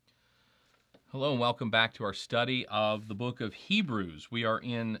Hello and welcome back to our study of the book of Hebrews. We are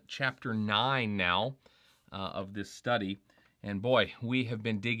in chapter 9 now of this study. And boy, we have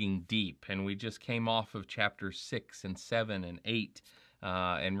been digging deep. And we just came off of chapters 6 and 7 and 8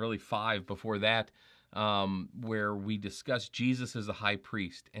 and really 5 before that, where we discussed Jesus as a high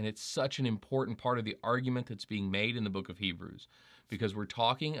priest. And it's such an important part of the argument that's being made in the book of Hebrews, because we're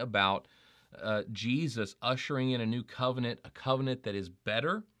talking about Jesus ushering in a new covenant, a covenant that is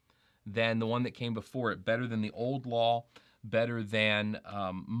better than the one that came before it, better than the old law, better than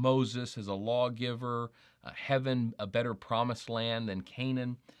Moses as a lawgiver, heaven, a better promised land than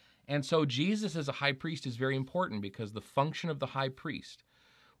Canaan. And so Jesus as a high priest is very important, because the function of the high priest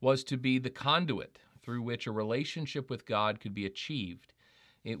was to be the conduit through which a relationship with God could be achieved.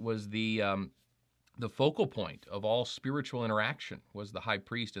 It was the focal point of all spiritual interaction was the high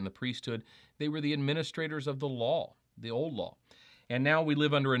priest and the priesthood. They were the administrators of the law, the old law. And now we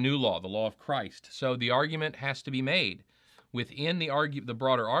live under a new law, the law of Christ. So the argument has to be made within the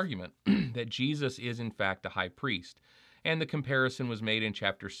broader argument that Jesus is in fact a high priest. And the comparison was made in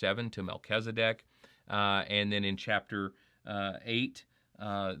chapter 7 to Melchizedek. And then in chapter 8,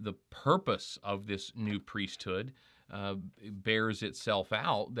 the purpose of this new priesthood bears itself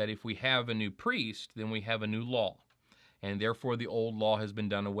out, that if we have a new priest, then we have a new law. And therefore the old law has been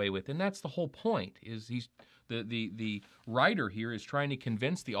done away with. And that's the whole point, is the writer here is trying to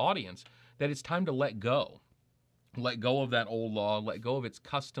convince the audience that it's time to let go. Let go of that old law, let go of its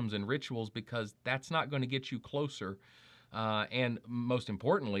customs and rituals, because that's not going to get you closer. And most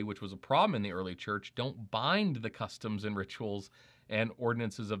importantly, which was a problem in the early church, don't bind the customs and rituals and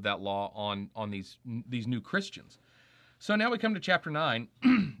ordinances of that law on these new Christians. So now we come to chapter 9,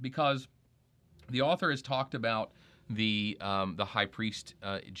 because the author has talked about the high priest,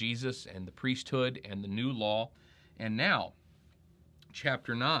 Jesus, and the priesthood and the new law. And now,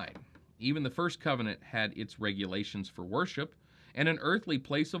 chapter 9, even the first covenant had its regulations for worship and an earthly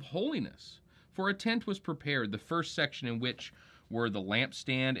place of holiness. For a tent was prepared, the first section in which were the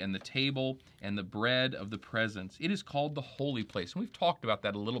lampstand and the table and the bread of the presence. It is called the holy place. And we've talked about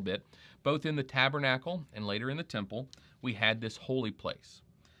that a little bit, both in the tabernacle and later in the temple. We had this holy place,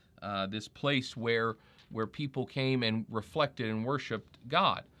 this place where people came and reflected and worshiped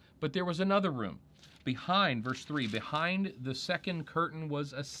God. But there was another room. Behind, verse 3, behind the second curtain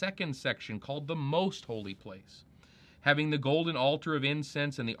was a second section called the most holy place, having the golden altar of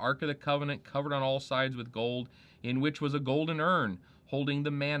incense and the ark of the covenant covered on all sides with gold, in which was a golden urn holding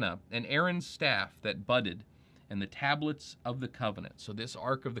the manna, and Aaron's staff that budded, and the tablets of the covenant. So this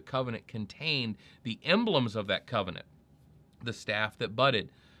ark of the covenant contained the emblems of that covenant, the staff that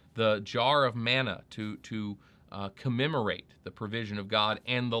budded, the jar of manna to commemorate the provision of God,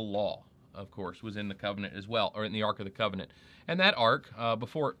 and the law, of course, was in the covenant as well, or in the Ark of the Covenant. And that ark,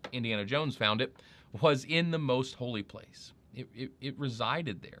 before Indiana Jones found it, was in the most holy place. It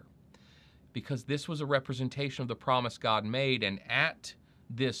resided there, because this was a representation of the promise God made, and at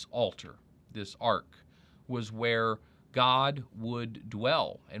this altar, this ark, was where God would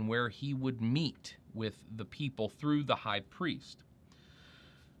dwell and where he would meet with the people through the high priest.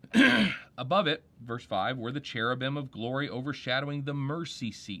 Above it, verse 5, were the cherubim of glory overshadowing the mercy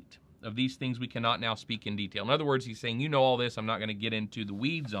seat. Of these things we cannot now speak in detail. In other words, he's saying, you know all this, I'm not going to get into the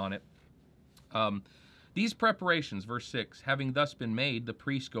weeds on it. These preparations, verse 6, having thus been made, the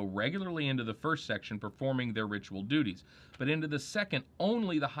priests go regularly into the first section performing their ritual duties. But into the second,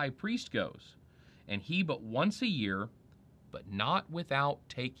 only the high priest goes, and he but once a year, but not without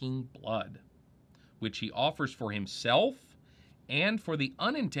taking blood, which he offers for himself and for the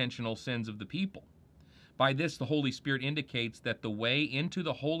unintentional sins of the people. By this, the Holy Spirit indicates that the way into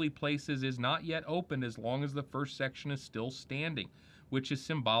the holy places is not yet opened as long as the first section is still standing, which is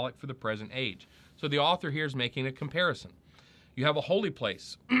symbolic for the present age. So the author here is making a comparison. You have a holy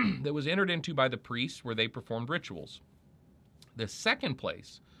place that was entered into by the priests where they performed rituals. The second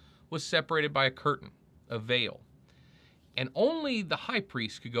place was separated by a curtain, a veil. And only the high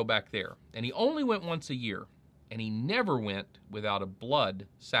priest could go back there. And he only went once a year. And he never went without a blood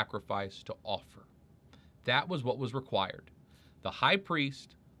sacrifice to offer. That was what was required. The high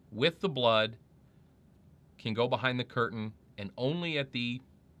priest, with the blood, can go behind the curtain, and only at the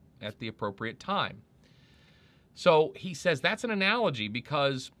appropriate time. So he says that's an analogy,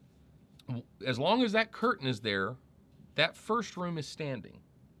 because as long as that curtain is there, that first room is standing.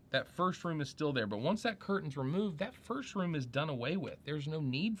 That first room is still there. But once that curtain's removed, that first room is done away with. There's no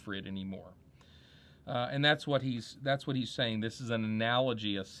need for it anymore. And that's what he's saying. This is an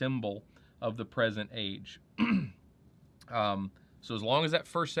analogy, a symbol of the present age. So as long as that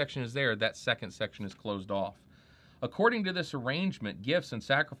first section is there, that second section is closed off. According to this arrangement, gifts and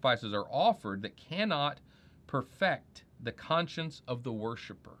sacrifices are offered that cannot perfect the conscience of the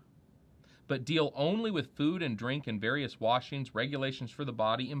worshiper, but deal only with food and drink and various washings, regulations for the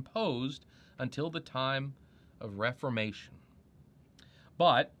body imposed until the time of Reformation.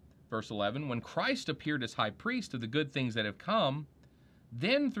 But, verse 11, when Christ appeared as high priest of the good things that have come,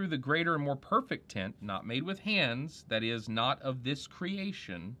 then through the greater and more perfect tent, not made with hands, that is, not of this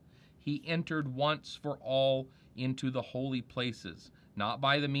creation, he entered once for all into the holy places, not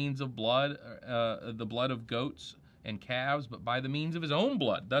by the means of blood, the blood of goats and calves, but by the means of his own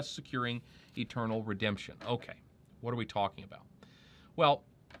blood, thus securing eternal redemption. Okay, what are we talking about? Well,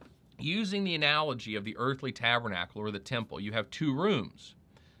 using the analogy of the earthly tabernacle or the temple, you have two rooms.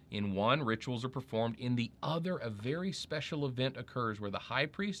 In one, rituals are performed. In the other, a very special event occurs where the high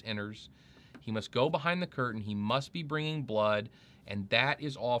priest enters. He must go behind the curtain. He must be bringing blood, and that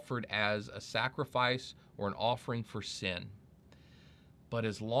is offered as a sacrifice or an offering for sin. But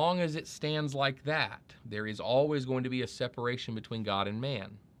as long as it stands like that, there is always going to be a separation between God and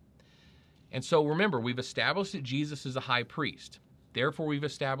man. And so remember, we've established that Jesus is a high priest. Therefore, we've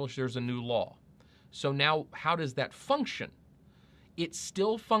established there's a new law. So now, how does that function? It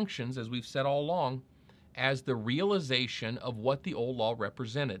still functions, as we've said all along, as the realization of what the old law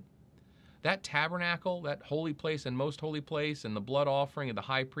represented. That tabernacle, that holy place and most holy place, and the blood offering of the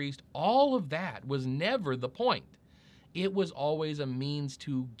high priest, all of that was never the point. It was always a means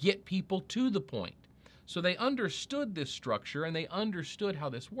to get people to the point. So they understood this structure and they understood how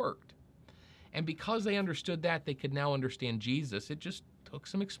this worked. And because they understood that, they could now understand Jesus. It just took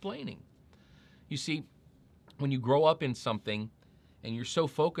some explaining. You see, when you grow up in something and you're so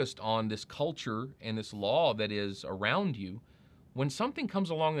focused on this culture and this law that is around you, when something comes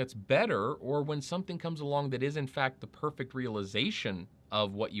along that's better, or when something comes along that is in fact the perfect realization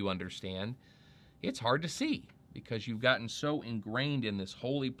of what you understand, it's hard to see because you've gotten so ingrained in this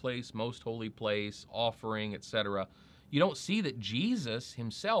holy place, most holy place, offering, etc. You don't see that Jesus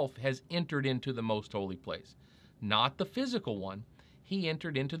himself has entered into the most holy place. Not the physical one. He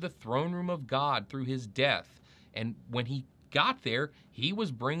entered into the throne room of God through his death. And when he got there, he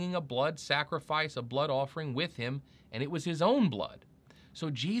was bringing a blood sacrifice, a blood offering with him, and it was his own blood. So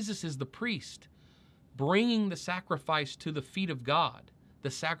Jesus is the priest, bringing the sacrifice to the feet of God,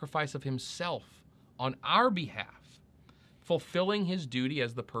 the sacrifice of himself on our behalf, fulfilling his duty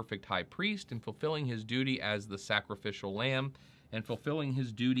as the perfect high priest and fulfilling his duty as the sacrificial lamb and fulfilling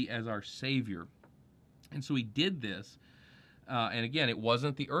his duty as our Savior. And so he did this. And again, it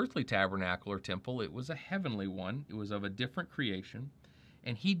wasn't the earthly tabernacle or temple. It was a heavenly one. It was of a different creation.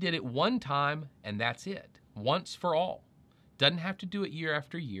 And he did it one time, and that's it. Once for all. Doesn't have to do it year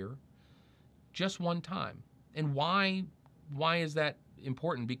after year. Just one time. And why is that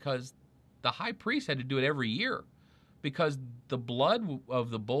important? Because the high priest had to do it every year. Because the blood of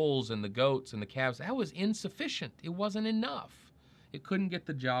the bulls and the goats and the calves, that was insufficient. It wasn't enough. It couldn't get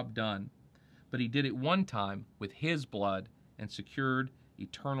the job done. But he did it one time with his blood and secured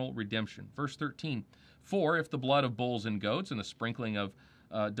eternal redemption. Verse 13, for if the blood of bulls and goats and the sprinkling of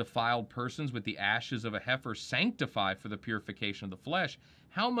defiled persons with the ashes of a heifer sanctify for the purification of the flesh,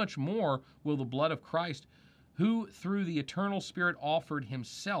 how much more will the blood of Christ, who through the eternal Spirit offered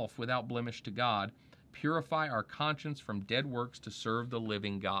himself without blemish to God, purify our conscience from dead works to serve the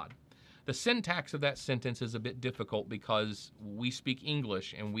living God? The syntax of that sentence is a bit difficult because we speak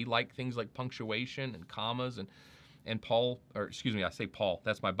English and we like things like punctuation and commas and Paul, or excuse me, I say Paul,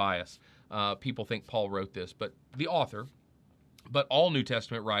 that's my bias. People think Paul wrote this, but the author, but all New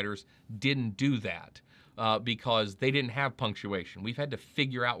Testament writers didn't do that because they didn't have punctuation. We've had to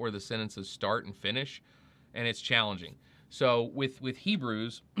figure out where the sentences start and finish, and it's challenging. So with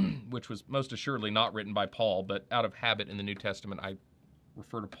Hebrews, which was most assuredly not written by Paul, but out of habit in the New Testament, I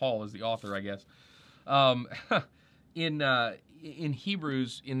refer to Paul as the author, I guess. In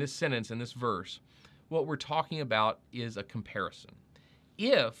Hebrews, in this sentence, in this verse, what we're talking about is a comparison.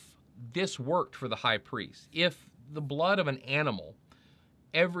 If this worked for the high priest, if the blood of an animal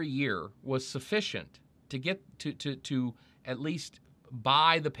every year was sufficient to get to at least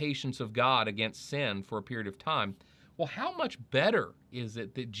buy the patience of God against sin for a period of time, well, how much better is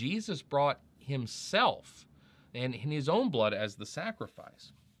it that Jesus brought himself and in his own blood as the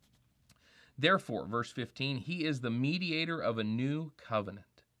sacrifice? Therefore, verse 15, he is the mediator of a new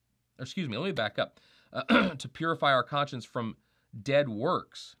covenant. Excuse me, let me back up. To purify our conscience from dead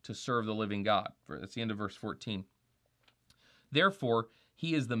works to serve the living God. That's the end of verse 14. Therefore,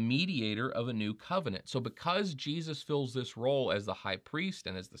 he is the mediator of a new covenant. So because Jesus fills this role as the high priest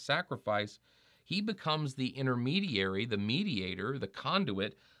and as the sacrifice, he becomes the intermediary, the mediator, the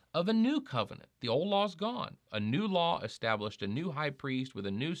conduit of a new covenant. The old law's gone. A new law established a new high priest with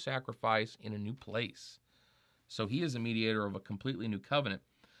a new sacrifice in a new place. So he is a mediator of a completely new covenant,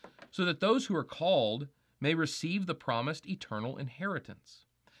 so that those who are called may receive the promised eternal inheritance,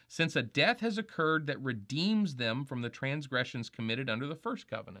 since a death has occurred that redeems them from the transgressions committed under the first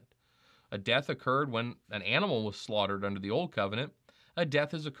covenant. A death occurred when an animal was slaughtered under the old covenant. A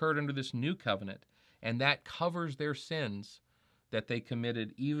death has occurred under this new covenant, and that covers their sins that they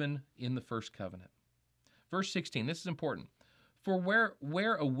committed even in the first covenant. Verse 16, this is important. For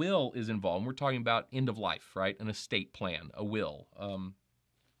where a will is involved, and we're talking about end of life, right? An estate plan, a will,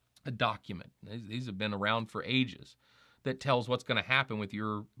 a document. These have been around for ages that tells what's going to happen with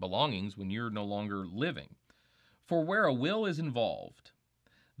your belongings when you're no longer living. For where a will is involved,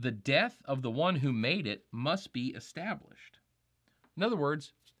 the death of the one who made it must be established. In other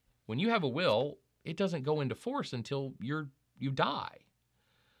words, when you have a will, it doesn't go into force until you die.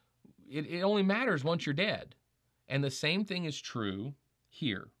 It only matters once you're dead. And the same thing is true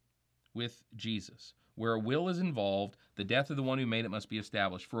here with Jesus. Where a will is involved, the death of the one who made it must be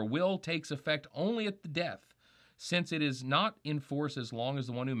established. For a will takes effect only at the death, since it is not in force as long as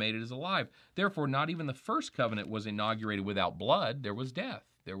the one who made it is alive. Therefore, not even the first covenant was inaugurated without blood. There was death.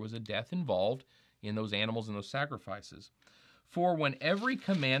 There was a death involved in those animals and those sacrifices. For when every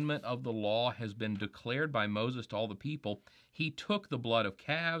commandment of the law has been declared by Moses to all the people, he took the blood of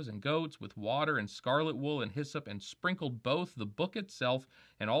calves and goats with water and scarlet wool and hyssop and sprinkled both the book itself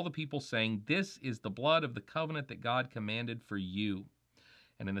and all the people, saying, "This is the blood of the covenant that God commanded for you."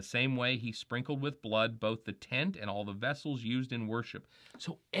 And in the same way, he sprinkled with blood both the tent and all the vessels used in worship.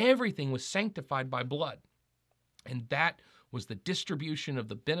 So everything was sanctified by blood. And that was the distribution of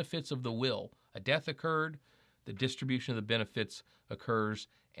the benefits of the will. A death occurred, the distribution of the benefits occurs,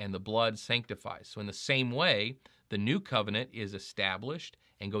 and the blood sanctifies. So in the same way, the new covenant is established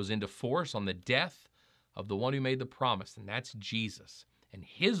and goes into force on the death of the one who made the promise, and that's Jesus. And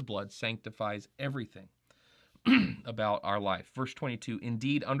his blood sanctifies everything about our life. Verse 22,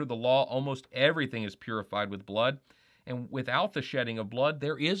 indeed, under the law, almost everything is purified with blood, and without the shedding of blood,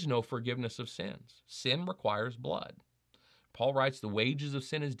 there is no forgiveness of sins. Sin requires blood. Paul writes, the wages of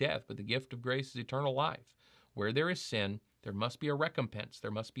sin is death, but the gift of grace is eternal life. Where there is sin, there must be a recompense.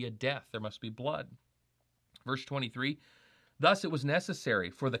 There must be a death. There must be blood. Verse 23, thus it was necessary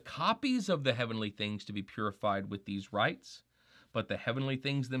for the copies of the heavenly things to be purified with these rites, but the heavenly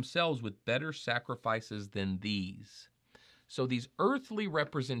things themselves with better sacrifices than these. So these earthly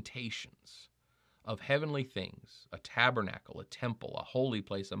representations of heavenly things, a tabernacle, a temple, a holy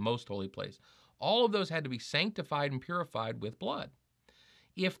place, a most holy place, all of those had to be sanctified and purified with blood.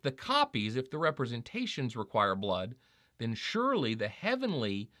 If the copies, if the representations require blood, then surely the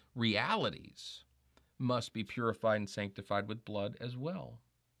heavenly realities must be purified and sanctified with blood as well.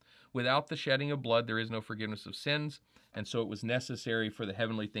 Without the shedding of blood, there is no forgiveness of sins, and so it was necessary for the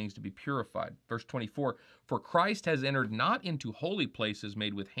heavenly things to be purified. Verse 24, for Christ has entered not into holy places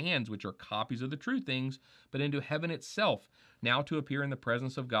made with hands, which are copies of the true things, but into heaven itself, now to appear in the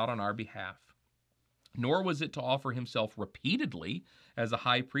presence of God on our behalf. Nor was it to offer himself repeatedly, as a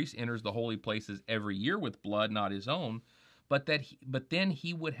high priest enters the holy places every year with blood not his own, but then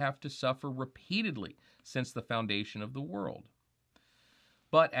he would have to suffer repeatedly since the foundation of the world.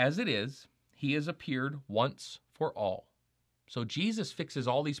 But as it is, he has appeared once for all. So Jesus fixes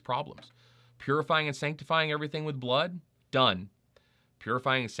all these problems. Purifying and sanctifying everything with blood, done.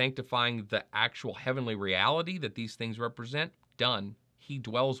 Purifying and sanctifying the actual heavenly reality that these things represent, done. He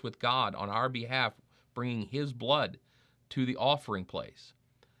dwells with God on our behalf, bringing his blood to the offering place.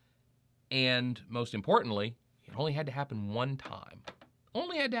 And most importantly, it only had to happen one time.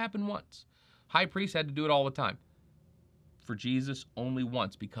 Only had to happen once. High priests had to do it all the time. For Jesus, only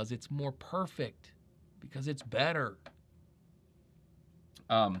once, because it's more perfect, because it's better.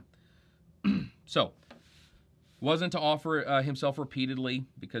 So, wasn't to offer himself repeatedly,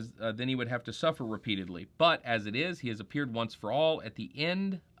 because then he would have to suffer repeatedly. But as it is, he has appeared once for all at the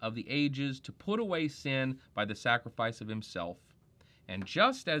end of the ages to put away sin by the sacrifice of himself. And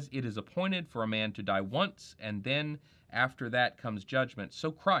just as it is appointed for a man to die once, and then after that comes judgment,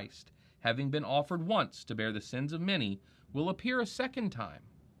 so Christ, having been offered once to bear the sins of many, will appear a second time,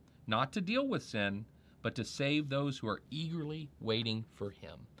 not to deal with sin, but to save those who are eagerly waiting for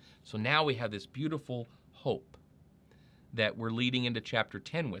him. So now we have this beautiful hope that we're leading into chapter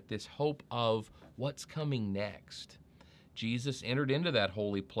 10 with, this hope of what's coming next. Jesus entered into that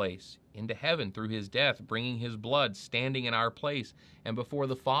holy place, into heaven through his death, bringing his blood, standing in our place and before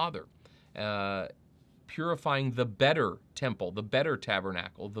the Father, purifying the better temple, the better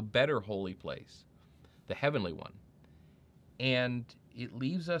tabernacle, the better holy place, the heavenly one. And it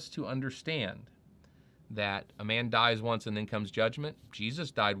leaves us to understand that a man dies once and then comes judgment.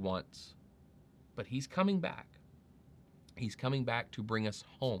 Jesus died once, but he's coming back. He's coming back to bring us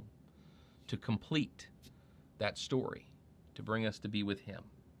home, to complete that story, to bring us to be with him.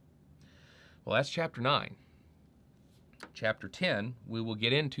 Well, that's chapter 9. Chapter 10, we will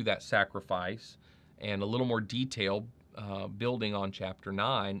get into that sacrifice and a little more detail building on chapter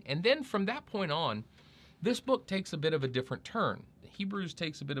 9. And then from that point on, this book takes a bit of a different turn. Hebrews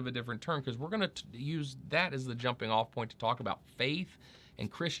takes a bit of a different turn because we're going to use that as the jumping off point to talk about faith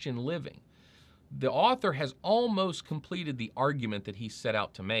and Christian living. The author has almost completed the argument that he set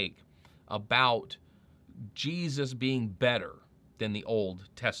out to make about Jesus being better than the Old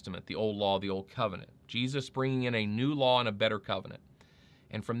Testament, the Old Law, the Old Covenant. Jesus bringing in a new law and a better covenant.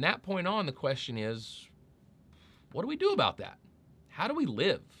 And from that point on, the question is, what do we do about that? How do we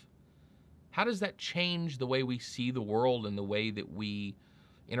live? How does that change the way we see the world and the way that we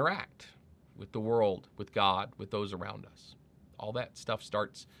interact with the world, with God, with those around us? All that stuff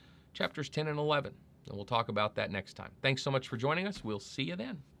starts chapters 10 and 11, and we'll talk about that next time. Thanks so much for joining us. We'll see you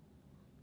then.